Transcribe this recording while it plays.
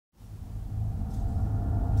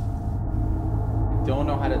don't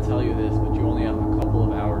know how to tell you this, but you only have a couple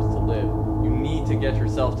of hours to live. You need to get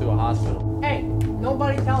yourself to a hospital. Hey,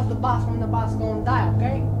 nobody tells the boss when the boss is gonna die,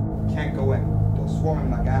 okay? Can't go in. They'll swarm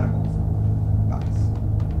like animals. Boss,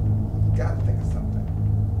 you gotta think of something.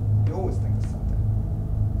 You always think of something.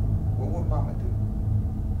 What would Mama do?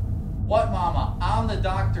 What, Mama? I'm the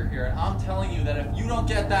doctor here, and I'm telling you that if you don't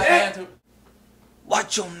get that man to...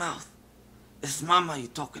 Watch your mouth. It's Mama you're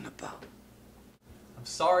talking about. I'm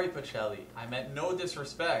sorry, Pacelli. I meant no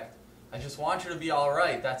disrespect. I just want you to be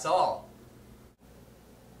alright, that's all.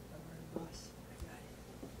 Don't worry, boss. I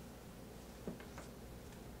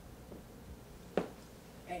got it.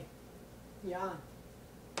 Hey, you're on.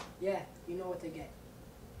 Yeah, you know what to get.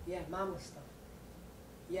 Yeah, Mama's stuff.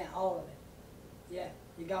 Yeah, all of it. Yeah,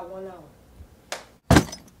 you got 1 hour.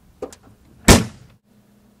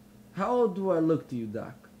 How old do I look to you,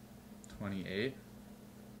 Doc? 28?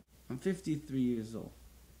 I'm 53 years old.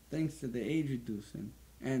 Thanks to the age-reducing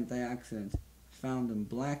antioxidants found in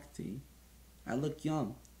black tea, I look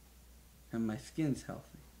young, and my skin's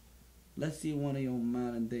healthy. Let's see one of your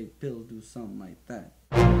modern-day pills do something like that.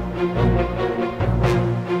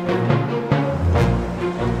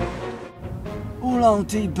 Oolong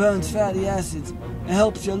tea burns fatty acids and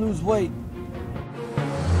helps you lose weight.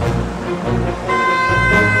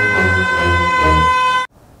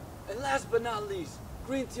 And last but not least,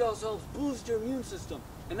 green tea also helps boost your immune system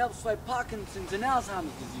and helps fight Parkinson's and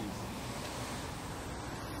Alzheimer's disease.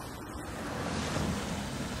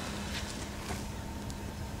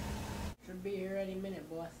 Should be here any minute,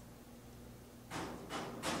 boss.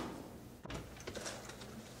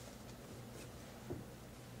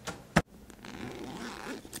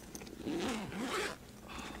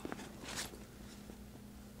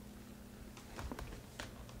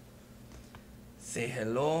 Say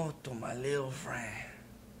hello to my little friend.